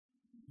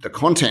The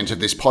content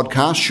of this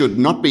podcast should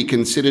not be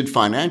considered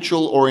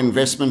financial or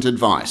investment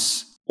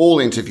advice. All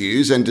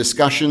interviews and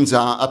discussions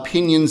are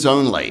opinions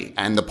only,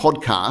 and the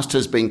podcast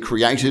has been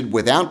created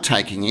without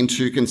taking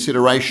into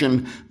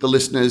consideration the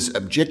listener's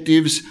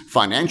objectives,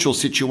 financial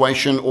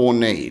situation, or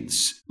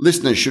needs.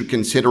 Listeners should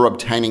consider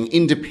obtaining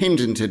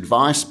independent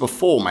advice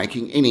before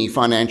making any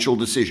financial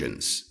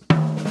decisions.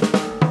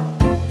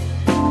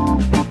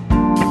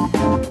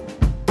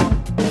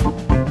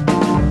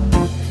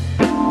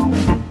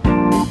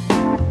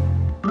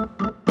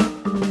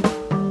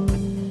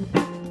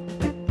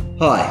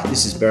 Hi,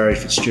 this is Barry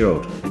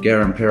Fitzgerald, the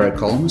Garimpeiro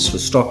columnist for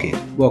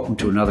Stockhead. Welcome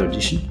to another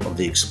edition of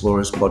the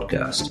Explorers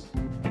Podcast.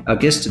 Our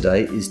guest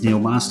today is Neil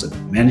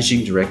Marston,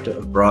 Managing Director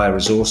of Bryah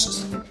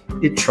Resources.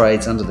 It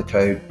trades under the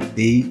code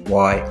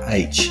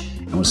BYH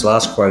and was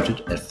last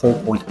quoted at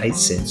 4.8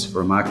 cents for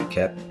a market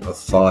cap of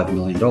 $5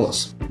 million.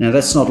 Now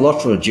that's not a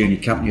lot for a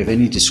junior company of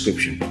any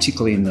description,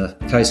 particularly in the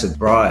case of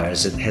Bryah,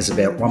 as it has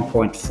about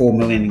 1.4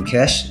 million in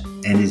cash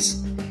and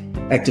is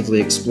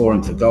actively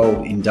exploring for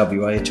gold in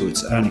WA to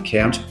its own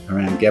account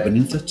around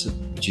Gabanintha,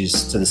 which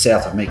is to the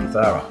south of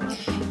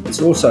Meekatharra.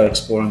 It's also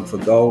exploring for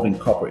gold and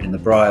copper in the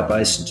Bryah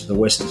Basin to the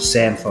west of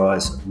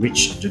Samfire's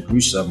rich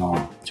DeGrussa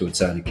mine to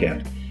its own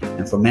account,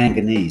 and for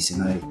manganese in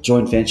a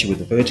joint venture with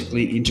the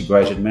vertically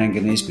integrated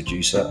manganese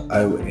producer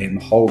OM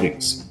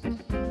Holdings.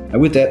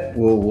 And with that,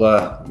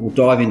 we'll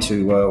dive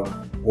into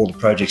all the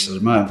projects at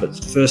the moment,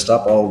 but first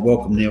up, I'll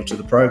welcome Neil to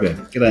the program.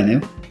 G'day, Neil.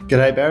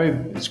 G'day, Barry.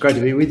 It's great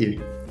to be with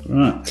you.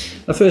 Right.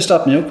 Now, first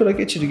up, Neil, could I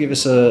get you to give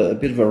us a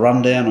bit of a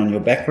rundown on your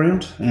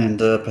background and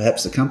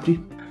perhaps the company?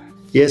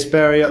 Yes,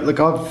 Barry. Look,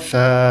 I've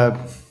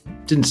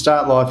didn't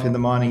start life in the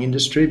mining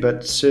industry,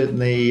 but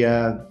certainly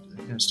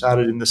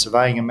started in the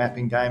surveying and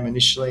mapping game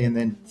initially, and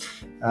then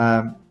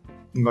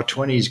in my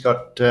 20s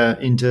got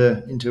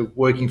into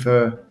working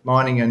for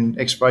mining and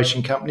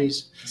exploration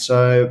companies.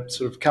 So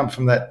sort of come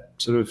from that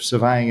sort of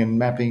surveying and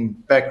mapping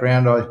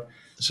background. I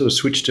sort of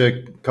switched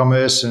to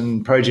commerce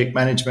and project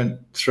management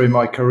through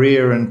my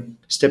career and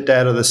stepped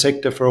out of the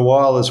sector for a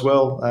while as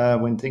well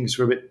when things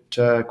were a bit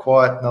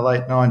quiet in the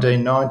late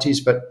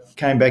 1990s, but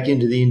came back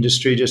into the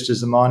industry just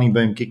as the mining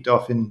boom kicked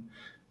off in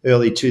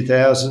early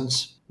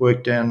 2000s,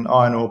 worked on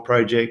iron ore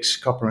projects,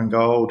 copper and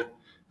gold,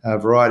 a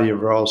variety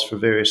of roles for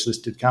various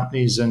listed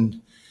companies.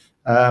 And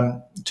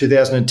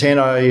 2010,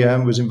 I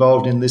was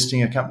involved in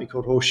listing a company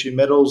called Horseshoe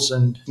Metals,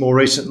 and more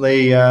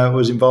recently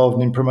was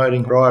involved in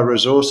promoting Bryah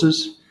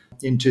Resources.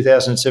 In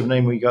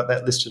 2017, we got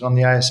that listed on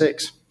the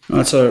ASX.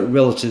 That's a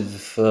relative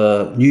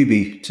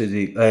newbie to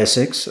the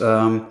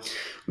ASX,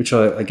 which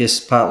I guess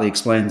partly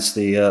explains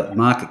the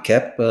market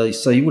cap.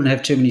 So you wouldn't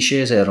have too many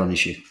shares out on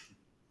issue.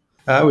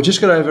 We've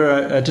just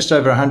got just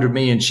over 100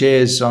 million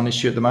shares on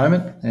issue at the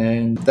moment,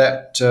 and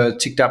that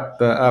ticked up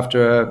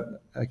after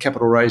a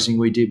capital raising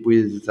we did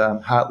with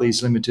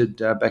Hartley's Limited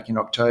back in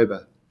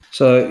October.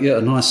 So yeah,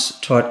 a nice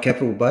tight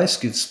capital base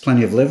gives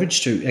plenty of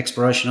leverage to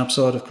exploration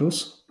upside, of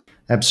course.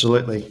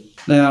 Absolutely.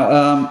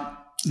 Now,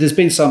 there's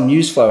been some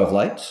news flow of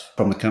late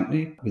from the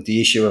company with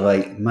the issue of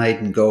a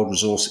maiden gold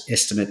resource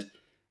estimate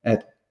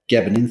at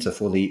Gabanintha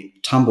for the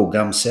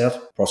Tumblegum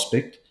South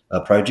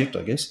project,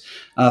 I guess.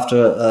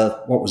 After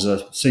what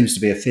seems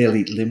to be a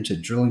fairly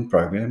limited drilling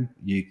program,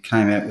 you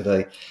came out with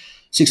a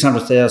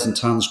 600,000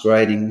 tonnes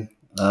grading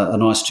a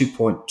nice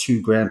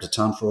 2.2 grams a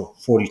tonne for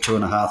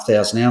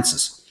 42,500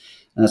 ounces.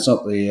 And it's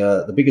not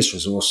the biggest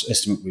resource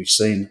estimate we've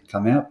seen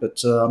come out,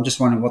 but I'm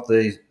just wondering what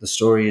the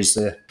story is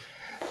there.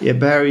 Yeah,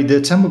 Barry,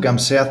 the Tumblegum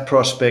South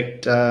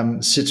prospect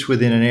sits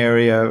within an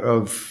area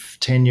of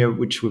tenure,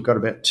 which we've got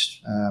about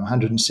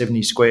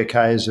 170 square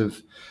k's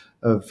of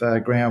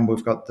ground.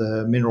 We've got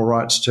the mineral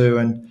rights to,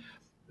 and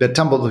the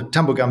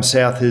Tumblegum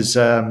South is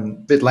a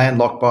bit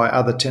landlocked by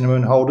other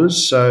tenement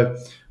holders. So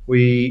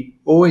we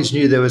always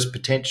knew there was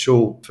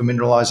potential for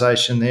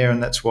mineralisation there,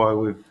 and that's why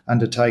we've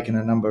undertaken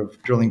a number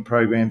of drilling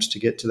programs to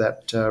get to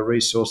that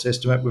resource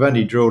estimate. We've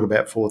only drilled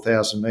about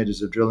 4,000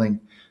 metres of drilling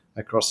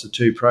across the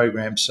two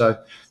programs, so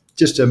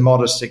just a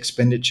modest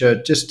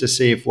expenditure just to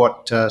see if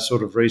what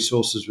sort of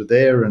resources were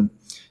there. And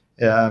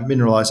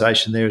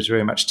mineralisation there is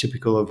very much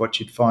typical of what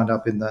you'd find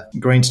up in the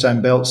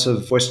greenstone belts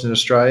of Western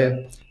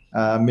Australia.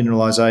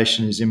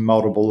 Mineralisation is in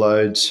multiple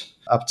lodes,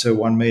 up to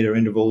 1 metre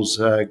intervals,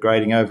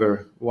 grading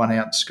over 1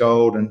 ounce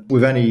gold. And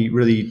we've only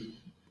really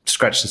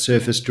scratched the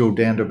surface, drilled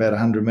down to about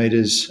 100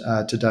 metres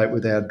to date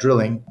with our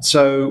drilling.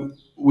 So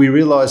we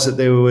realised that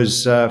there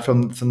was,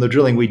 from the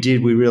drilling we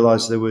did, we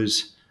realised there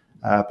was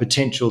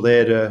potential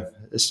there to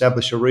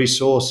establish a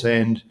resource.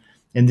 And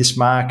in this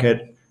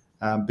market,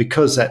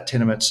 because that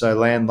tenement's so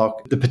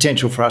landlocked, the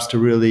potential for us to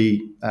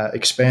really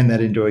expand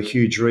that into a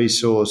huge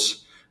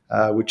resource,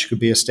 which could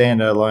be a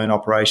standalone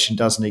operation,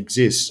 doesn't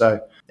exist. So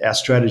our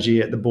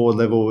strategy at the board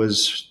level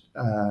was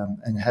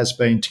and has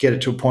been to get it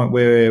to a point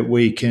where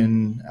we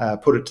can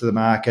put it to the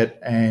market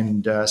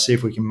and see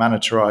if we can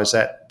monetize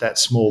that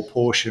small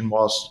portion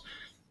whilst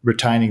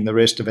retaining the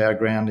rest of our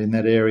ground in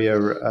that area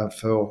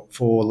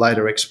for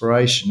later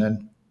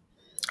exploration.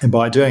 And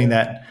by doing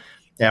that,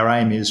 our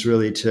aim is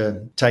really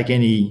to take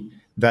any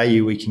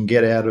value we can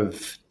get out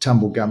of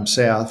Tumblegum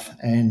South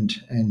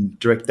and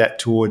direct that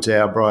towards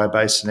our Bryah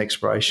Basin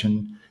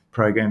exploration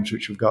programs,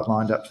 which we've got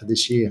lined up for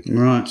this year.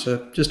 Right.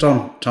 So just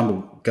on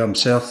Tumblegum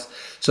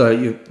South, so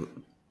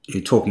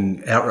you're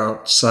talking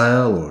outright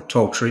sale or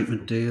toll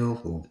treatment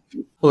deal? Or?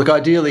 Well, look,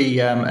 ideally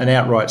an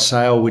outright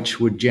sale which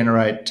would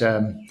generate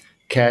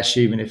cash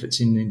even if it's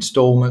in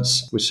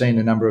instalments. We've seen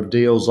a number of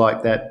deals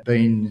like that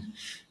being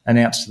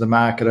announced to the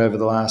market over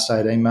the last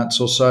 18 months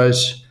or so.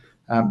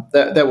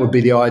 That would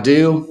be the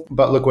ideal.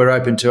 But look, we're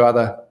open to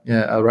other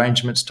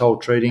arrangements, toll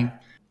treating.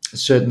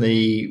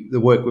 Certainly the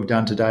work we've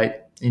done to date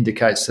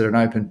indicates that an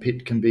open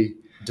pit can be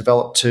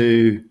developed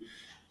to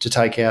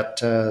take out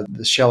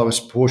the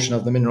shallowest portion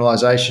of the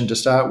mineralisation to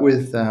start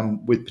with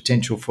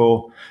potential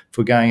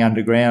for going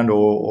underground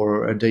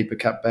or a deeper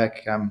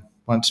cutback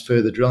once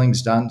further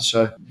drilling's done.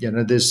 So,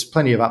 there's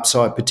plenty of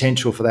upside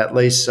potential for that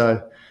lease.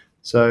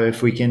 So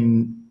if we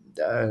can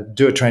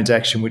do a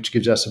transaction which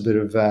gives us a bit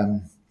of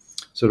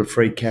sort of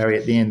free carry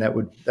at the end, that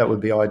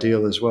would be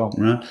ideal as well.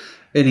 Right.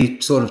 Any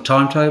sort of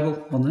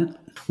timetable on that?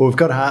 Well, we've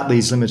got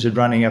Hartley's Limited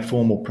running a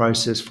formal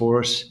process for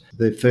us.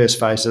 The first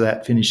phase of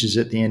that finishes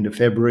at the end of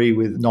February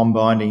with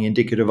non-binding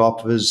indicative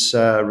offers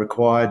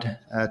required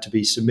to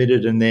be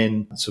submitted, and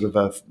then sort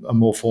of a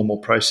more formal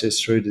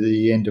process through to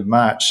the end of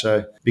March.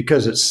 So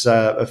because it's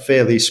a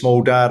fairly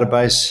small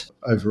database,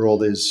 overall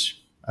there's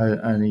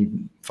only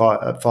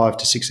 5,000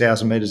 to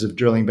 6,000 metres of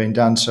drilling been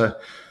done. So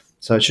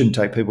it shouldn't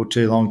take people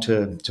too long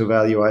to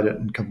evaluate it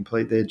and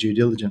complete their due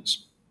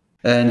diligence.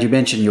 And you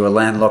mentioned you were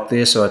landlocked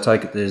there, so I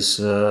take it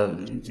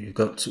you've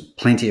got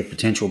plenty of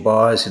potential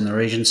buyers in the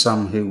region,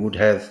 some who would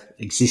have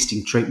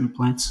existing treatment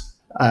plants?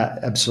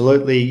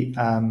 Absolutely.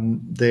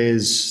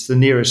 There's the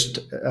nearest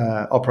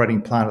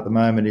operating plant at the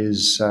moment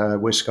is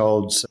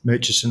Westgold's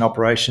Murchison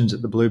operations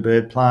at the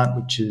Bluebird plant,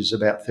 which is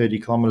about 30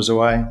 kilometres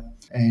away.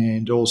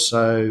 And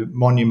also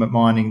Monument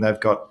Mining, they've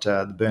got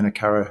the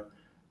Burnacurra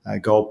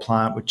gold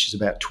plant, which is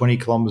about 20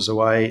 kilometres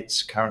away.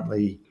 It's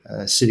currently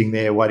sitting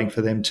there waiting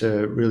for them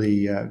to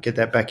really get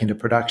that back into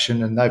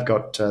production, and they've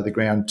got the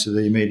ground to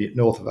the immediate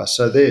north of us.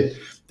 So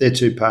they're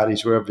two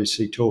parties we're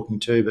obviously talking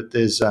to, but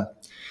there's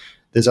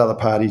other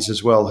parties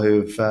as well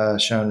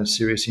who've shown a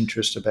serious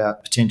interest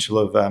about potential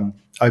of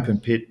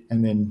open pit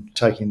and then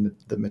taking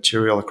the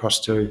material across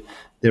to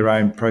their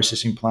own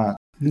processing plant.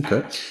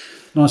 Okay.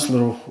 Nice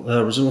little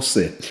resource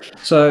there.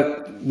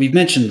 So we've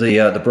mentioned the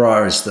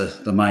Bryah is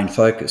the main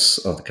focus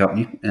of the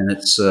company, and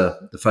it's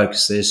the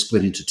focus there is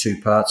split into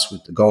two parts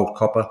with the gold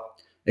copper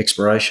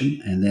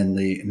exploration and then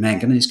the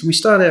manganese. Can we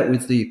start out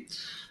with the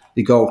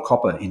gold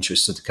copper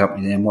interest of the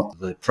company and what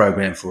the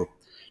program for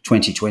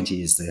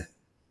 2020 is there?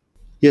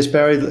 Yes,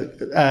 Barry,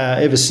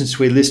 ever since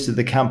we listed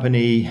the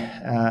company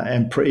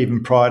and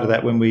even prior to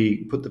that, when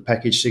we put the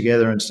package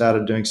together and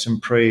started doing some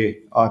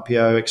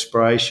pre-IPO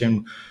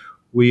exploration,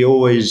 we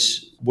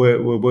always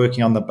were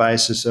working on the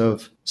basis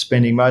of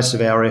spending most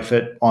of our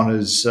effort on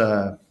 10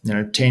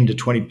 to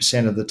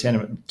 20% of the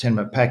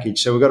tenement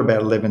package. So we've got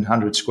about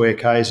 1,100 square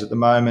Ks at the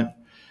moment.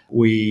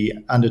 We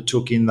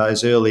undertook in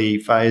those early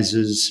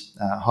phases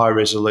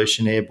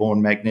high-resolution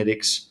airborne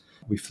magnetics.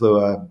 We flew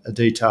a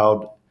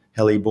detailed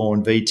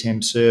heli-borne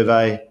VTEM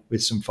survey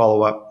with some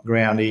follow-up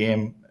ground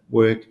EM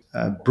work,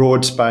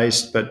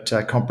 broad-spaced but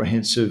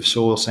comprehensive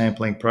soil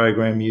sampling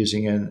program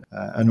using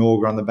an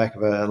auger on the back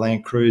of a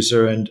Land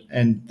Cruiser,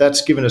 and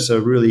that's given us a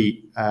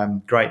really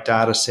great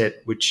data set,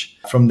 which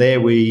from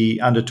there we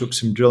undertook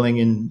some drilling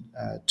in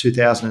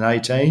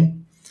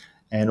 2018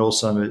 and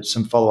also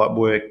some follow-up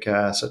work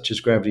such as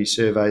gravity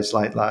surveys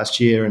late last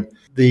year. And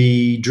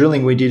the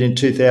drilling we did in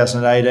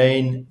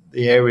 2018,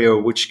 the area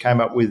which came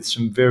up with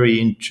some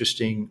very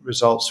interesting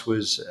results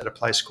was at a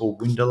place called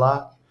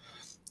Windalar.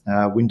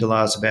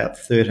 Windalar is about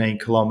 13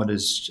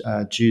 kilometres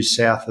due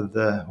south of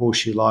the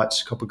Horseshoe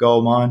Lights copper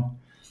gold mine.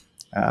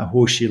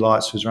 Horseshoe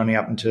Lights was running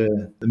up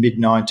into the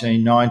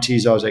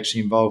mid-1990s. I was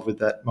actually involved with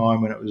that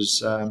mine when it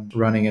was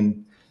running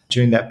and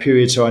during that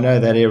period, so I know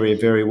that area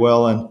very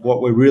well. And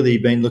what we've really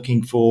been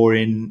looking for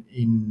in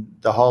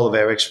the whole of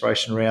our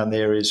exploration around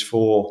there is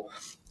for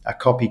a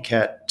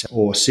copycat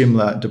or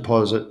similar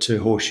deposit to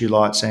Horseshoe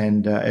Lights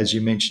and, as you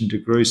mentioned,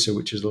 DeGrussa,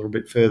 which is a little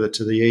bit further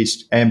to the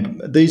east.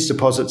 And these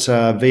deposits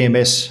are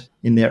VMS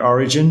in their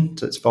origin,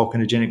 so it's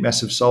volcanogenic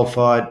massive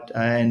sulfide,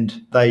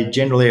 and they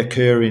generally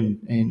occur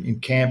in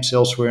camps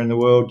elsewhere in the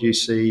world. You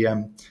see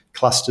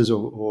clusters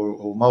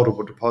or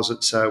multiple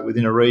deposits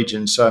within a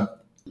region. So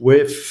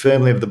we're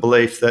firmly of the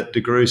belief that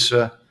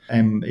DeGrussa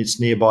and its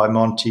nearby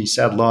Monty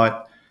satellite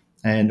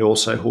and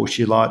also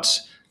Horseshoe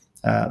Lights,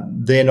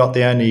 they're not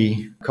the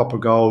only copper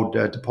gold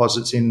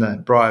deposits in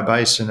the Bryah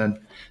Basin, and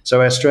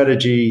so our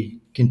strategy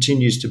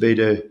continues to be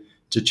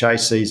to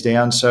chase these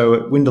down. So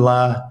at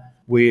Windalar,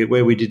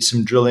 where we did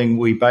some drilling,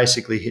 we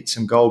basically hit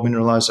some gold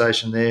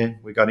mineralisation there.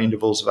 We got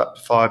intervals of up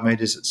to 5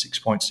 metres at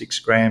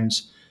 6.6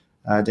 grams,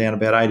 down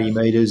about 80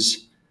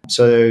 metres.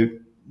 So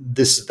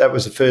that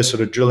was the first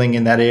sort of drilling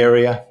in that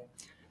area,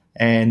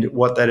 and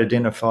what that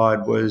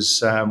identified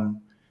was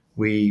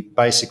we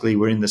basically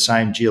were in the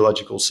same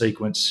geological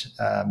sequence,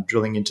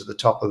 drilling into the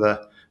top of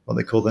the what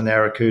they call the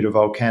Narracuda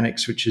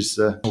Volcanics, which is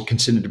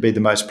considered to be the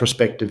most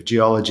prospective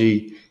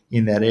geology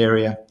in that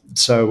area.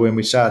 So when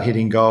we start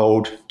hitting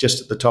gold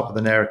just at the top of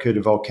the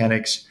Narracuda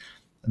Volcanics,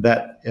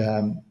 that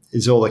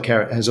has all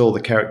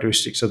the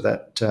characteristics of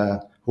that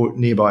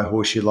nearby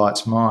Horseshoe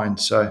Lights mine.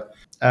 So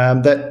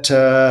that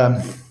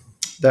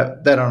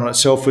on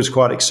itself was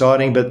quite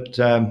exciting, but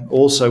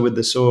also with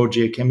the soil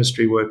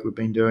geochemistry work we've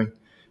been doing,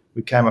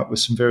 we came up with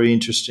some very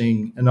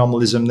interesting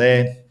anomalism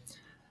there.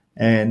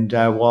 And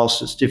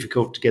whilst it's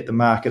difficult to get the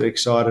market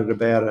excited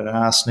about an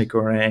arsenic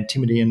or an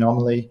antimony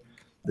anomaly,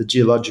 the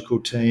geological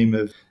team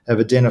have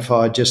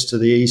identified just to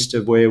the east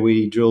of where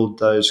we drilled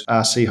those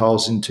RC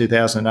holes in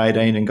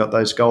 2018 and got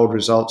those gold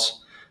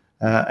results,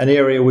 an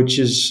area which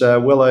is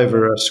well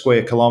over a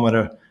square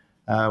kilometre,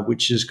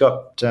 which has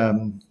got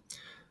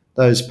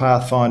those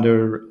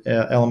pathfinder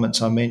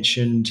elements I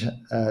mentioned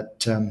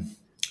at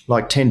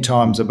like 10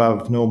 times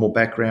above normal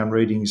background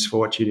readings for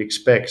what you'd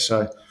expect.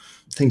 So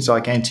things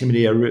like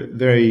antimony are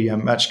very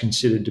much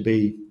considered to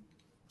be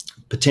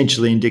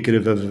potentially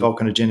indicative of a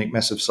volcanogenic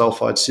massive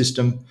sulfide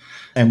system.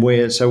 And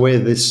where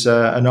this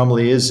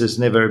anomaly is, there's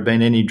never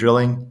been any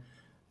drilling.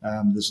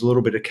 There's a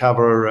little bit of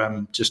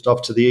cover just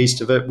off to the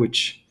east of it,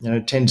 which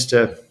tends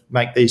to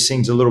make these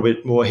things a little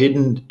bit more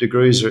hidden. De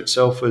Gruza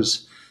itself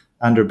was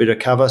under a bit of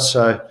cover,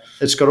 so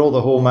it's got all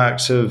the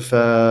hallmarks of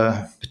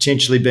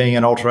potentially being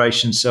an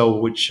alteration cell,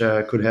 which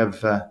could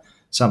have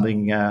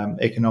something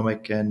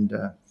economic, and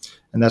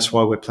that's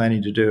why we're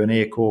planning to do an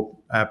air core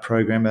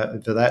program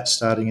for that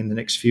starting in the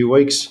next few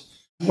weeks.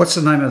 What's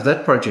the name of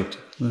that project?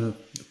 The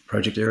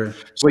project area?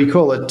 We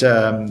call it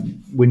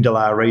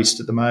Windalar East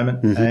at the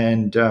moment,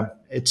 and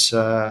it's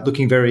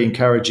looking very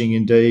encouraging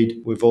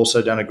indeed. We've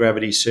also done a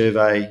gravity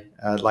survey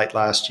late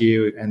last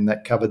year, and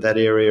that covered that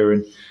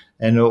area,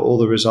 and all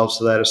the results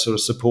of that are sort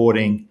of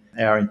supporting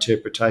our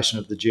interpretation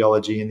of the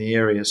geology in the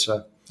area.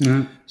 So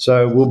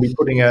we'll be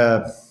putting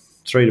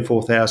 3,000 to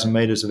 4,000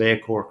 metres of air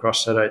core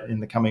across that in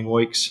the coming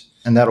weeks,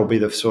 and that'll be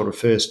the sort of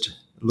first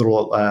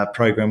little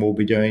program we'll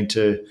be doing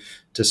to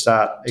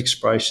start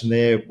exploration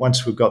there.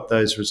 Once we've got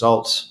those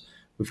results,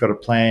 we've got a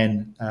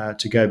plan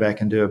to go back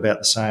and do about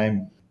the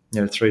same,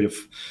 3,000 to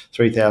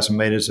 3,000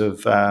 metres of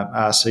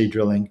RC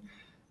drilling,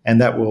 and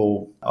that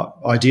will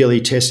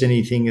ideally test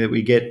anything that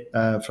we get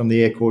from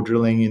the air core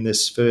drilling in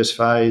this first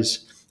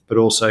phase, but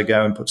also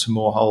go and put some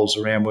more holes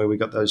around where we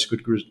got those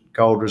good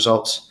gold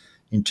results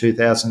in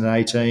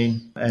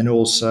 2018, and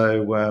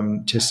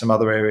also test some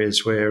other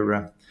areas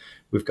where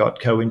we've got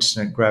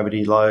coincident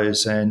gravity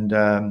lows and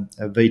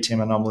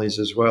VTEM anomalies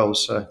as well.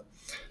 So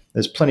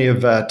there's plenty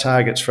of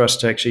targets for us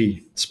to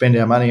actually spend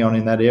our money on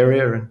in that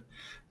area,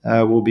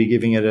 and we'll be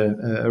giving it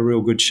a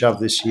real good shove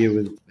this year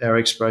with our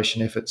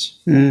exploration efforts.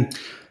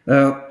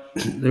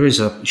 There is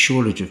a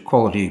shortage of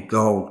quality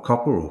gold,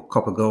 copper or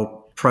copper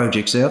gold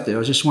projects out there. I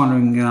was just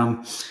wondering,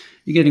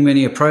 you're getting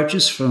many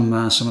approaches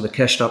from some of the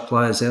cashed up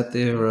players out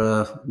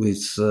there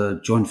with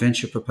joint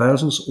venture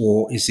proposals,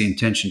 or is the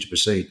intention to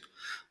proceed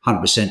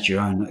 100%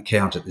 your own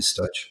account at this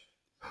stage?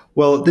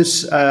 Well, at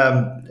this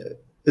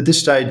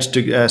stage,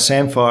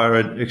 Samphire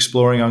are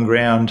exploring on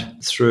ground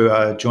through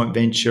a joint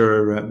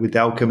venture with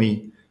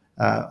Alchemy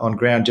on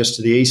ground just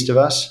to the east of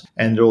us,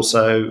 and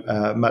also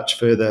much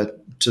further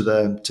to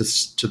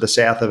the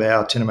south of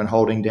our tenement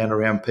holding down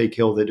around Peak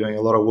Hill. They're doing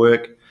a lot of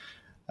work.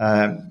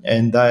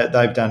 And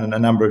they've done a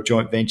number of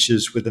joint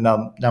ventures with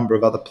a number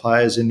of other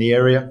players in the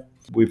area.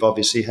 We've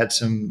obviously had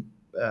some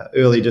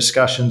early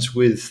discussions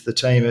with the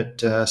team at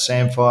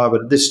Samphire,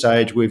 but at this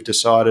stage we've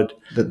decided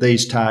that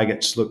these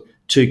targets look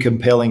too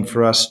compelling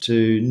for us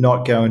to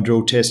not go and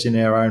drill test in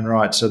our own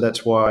right. So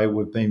that's why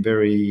we've been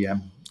very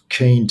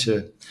keen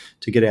to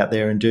get out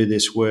there and do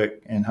this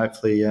work, and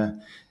hopefully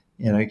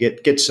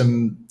get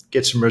some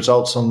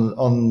results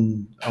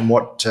on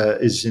what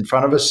is in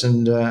front of us,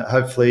 and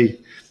hopefully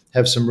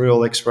have some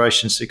real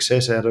exploration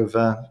success out of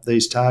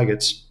these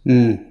targets.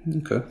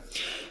 Okay.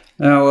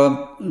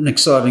 Now, an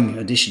exciting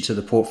addition to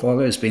the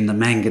portfolio has been the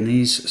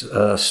manganese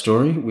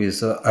story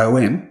with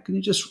OM. Can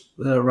you just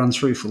run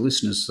through for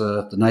listeners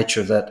the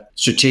nature of that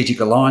strategic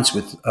alliance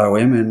with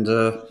OM and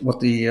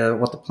what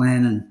the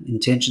plan and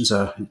intentions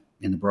are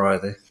in the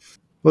Bryah there?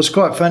 Well, it's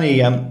quite funny.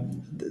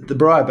 The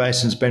Bryah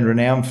Basin's been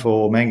renowned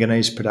for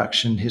manganese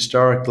production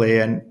historically,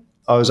 and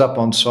I was up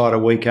on site a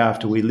week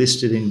after we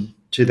listed in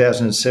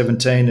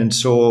 2017 and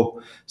saw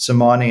some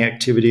mining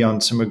activity on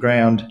some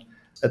ground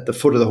at the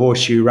foot of the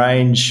Horseshoe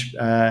Range,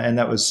 and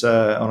that was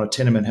on a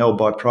tenement held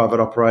by private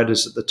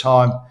operators at the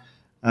time.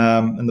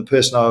 And the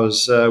person I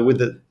was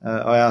with,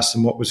 I asked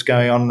them what was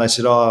going on, and they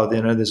said,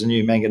 there's a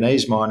new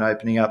manganese mine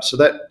opening up. So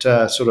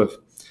that sort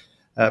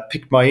of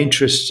piqued my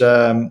interest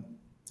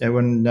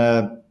when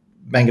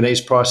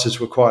manganese prices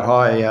were quite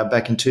high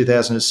back in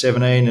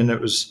 2017, and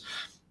it was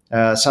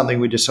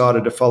something we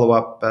decided to follow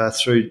up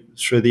through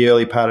the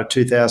early part of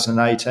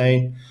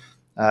 2018.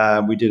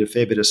 We did a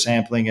fair bit of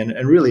sampling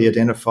and really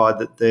identified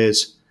that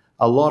there's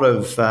a lot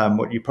of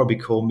what you probably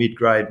call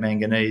mid-grade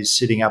manganese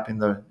sitting up in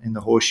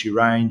the Horseshoe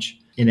Range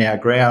in our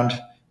ground.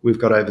 We've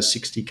got over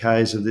 60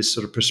 k's of this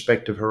sort of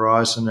prospective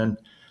horizon, and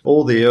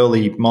all the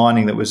early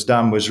mining that was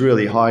done was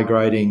really high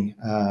grading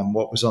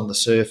what was on the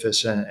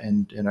surface,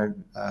 and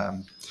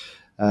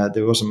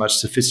there wasn't much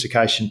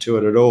sophistication to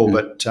it at all.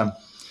 But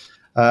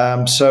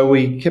so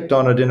we kept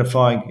on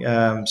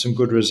identifying some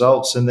good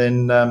results, and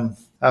then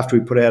after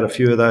we put out a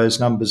few of those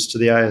numbers to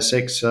the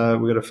ASX,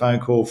 we got a phone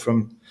call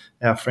from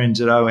our friends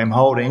at OM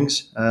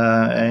Holdings,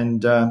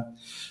 and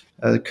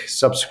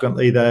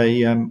subsequently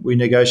we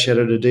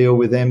negotiated a deal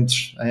with them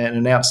and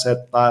announced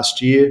that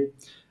last year.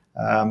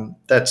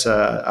 That's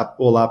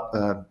all up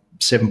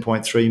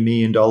 $7.3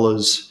 million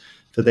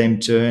for them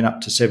to earn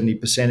up to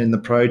 70% in the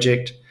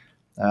project.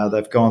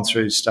 They've gone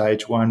through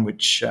stage one,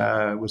 which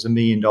was $1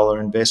 million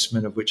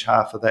investment, of which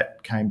half of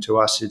that came to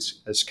us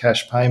as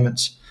cash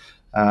payments,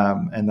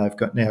 and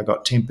they've now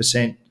got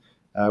 10%.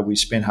 We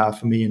spent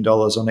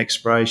 $500,000 on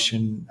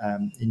exploration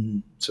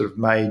in sort of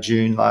May,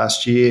 June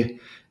last year,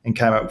 and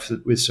came up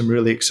with some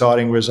really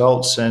exciting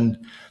results, and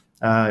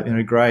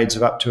grades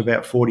of up to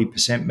about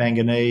 40%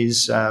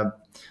 manganese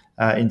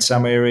in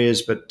some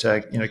areas, but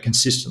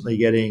consistently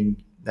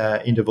getting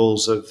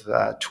intervals of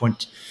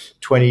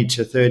 20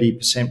 to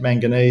 30%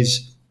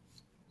 manganese,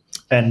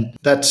 and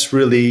that's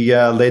really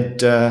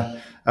led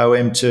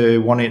OM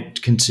to want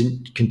to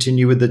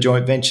continue with the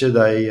joint venture.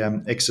 They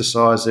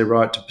exercised their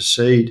right to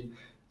proceed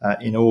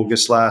in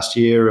August last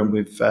year, and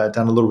we've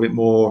done a little bit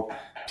more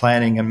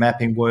planning and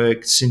mapping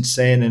work since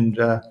then, and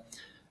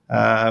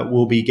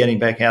we'll be getting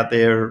back out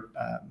there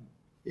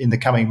in the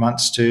coming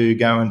months to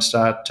go and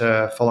start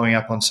following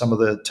up on some of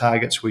the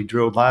targets we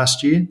drilled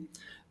last year,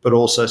 but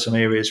also some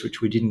areas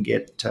which we didn't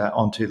get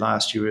onto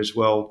last year as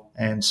well.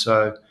 And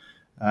so,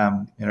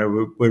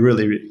 we're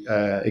really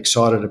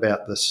excited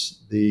about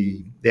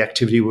the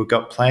activity we've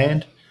got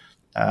planned.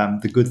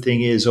 The good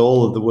thing is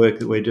all of the work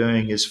that we're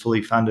doing is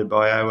fully funded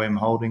by OM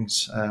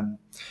Holdings.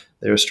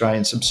 Their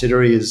Australian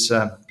subsidiary is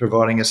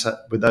providing us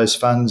with those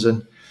funds,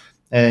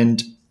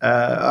 and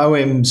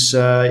OM's,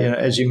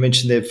 as you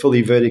mentioned, they're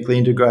fully vertically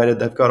integrated.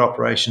 They've got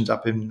operations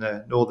up in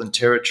the Northern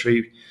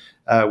Territory,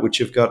 which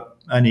have got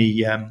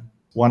only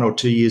 1 or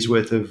 2 years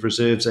worth of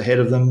reserves ahead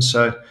of them.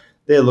 So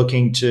they're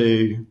looking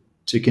to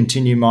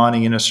continue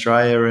mining in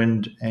Australia,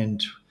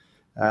 and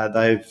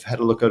they've had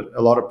a look at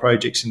a lot of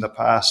projects in the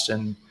past,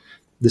 and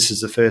this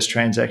is the first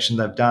transaction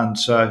they've done.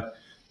 So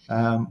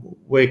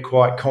we're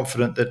quite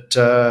confident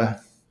that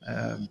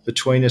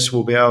between us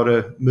we'll be able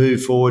to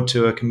move forward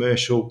to a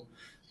commercial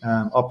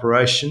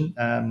operation,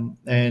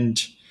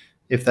 and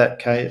if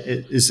that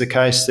is the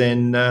case,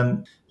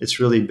 then it's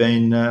really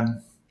been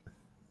a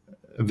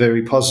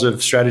very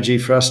positive strategy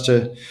for us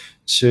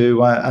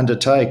to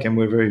undertake, and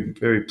we're very,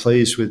 very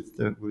pleased with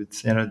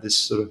this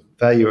sort of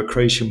value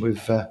accretion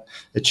we've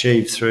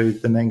achieved through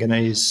the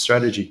manganese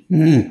strategy.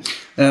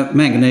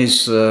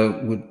 Manganese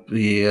would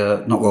be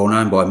not well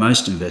known by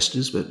most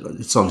investors, but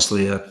it's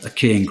obviously a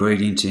key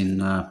ingredient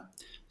in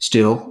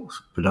steel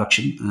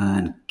production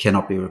and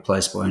cannot be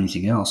replaced by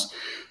anything else.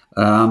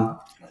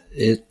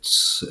 It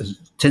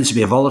tends to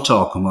be a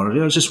volatile commodity.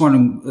 I was just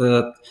wondering,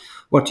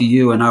 what do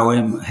you and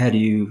OM, how do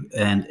you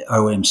and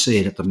OM see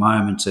it at the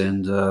moment,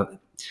 and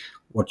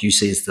what do you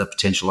see as the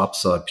potential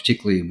upside,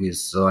 particularly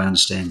with, I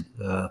understand,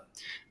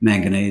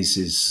 manganese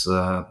is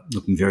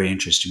looking very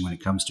interesting when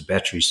it comes to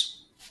batteries?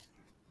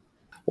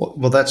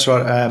 Well, that's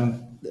right.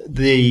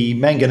 The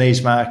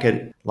manganese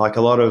market, like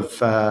a lot of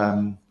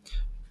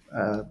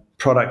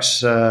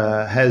products,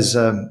 has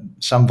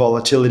some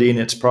volatility in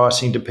its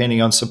pricing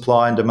depending on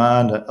supply and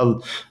demand.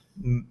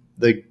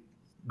 The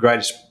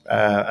greatest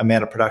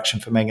amount of production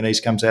for manganese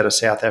comes out of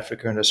South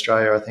Africa and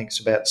Australia. I think it's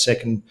about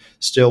second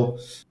still.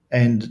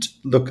 And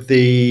look,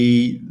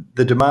 the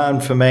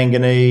demand for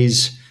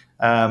manganese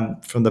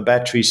from the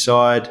battery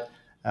side,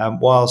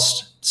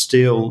 whilst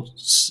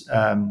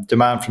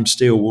demand from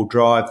steel will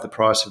drive the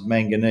price of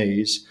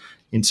manganese,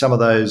 in some of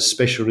those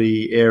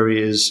specialty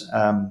areas,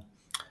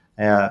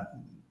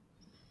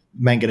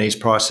 manganese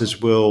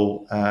prices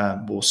will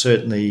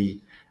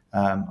certainly,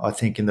 I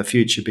think, in the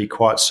future be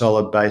quite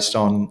solid based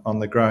on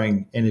the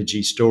growing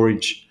energy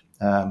storage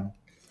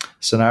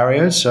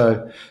scenario.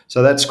 So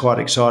that's quite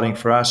exciting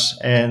for us.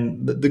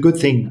 And the good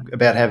thing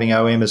about having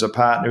OM as a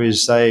partner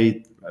is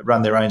they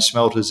run their own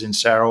smelters in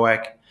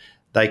Sarawak.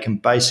 They can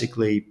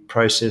basically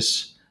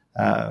process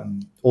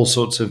all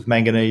sorts of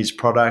manganese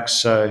products.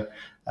 So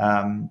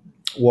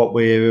what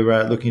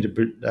we're looking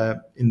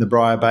to in the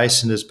Bryah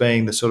Basin as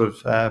being the sort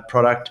of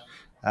product,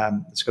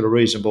 it's got a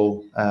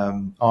reasonable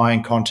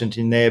iron content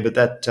in there, but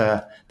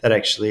that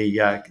actually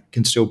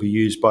can still be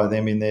used by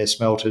them in their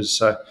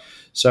smelters.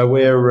 So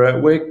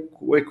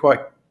we're quite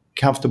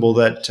comfortable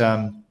that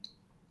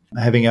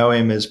having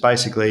OM as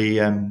basically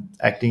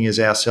acting as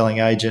our selling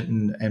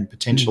agent and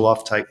potential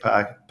offtake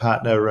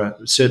partner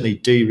certainly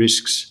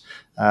de-risks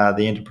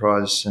the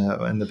enterprise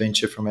and the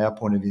venture from our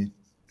point of view.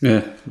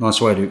 Yeah,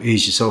 nice way to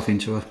ease yourself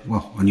into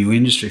a new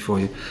industry for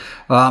you.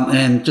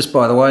 And just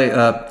by the way,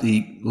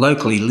 the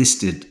locally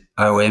listed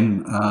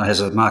OM has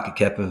a market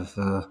cap of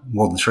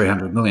more than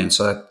 300 million,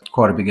 so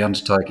quite a big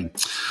undertaking.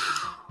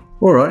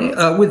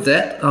 Alrighty, with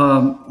that,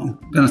 I'm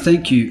going to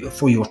thank you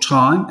for your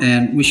time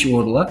and wish you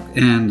all the luck,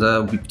 and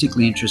we'll be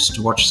particularly interested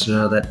to watch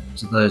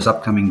those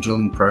upcoming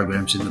drilling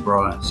programs in the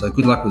Bryah. So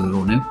good luck with it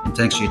all, Neil, and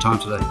thanks for your time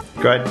today.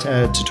 Great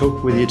to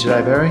talk with you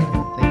today, Barry.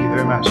 Thank you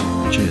very much.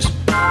 Cheers.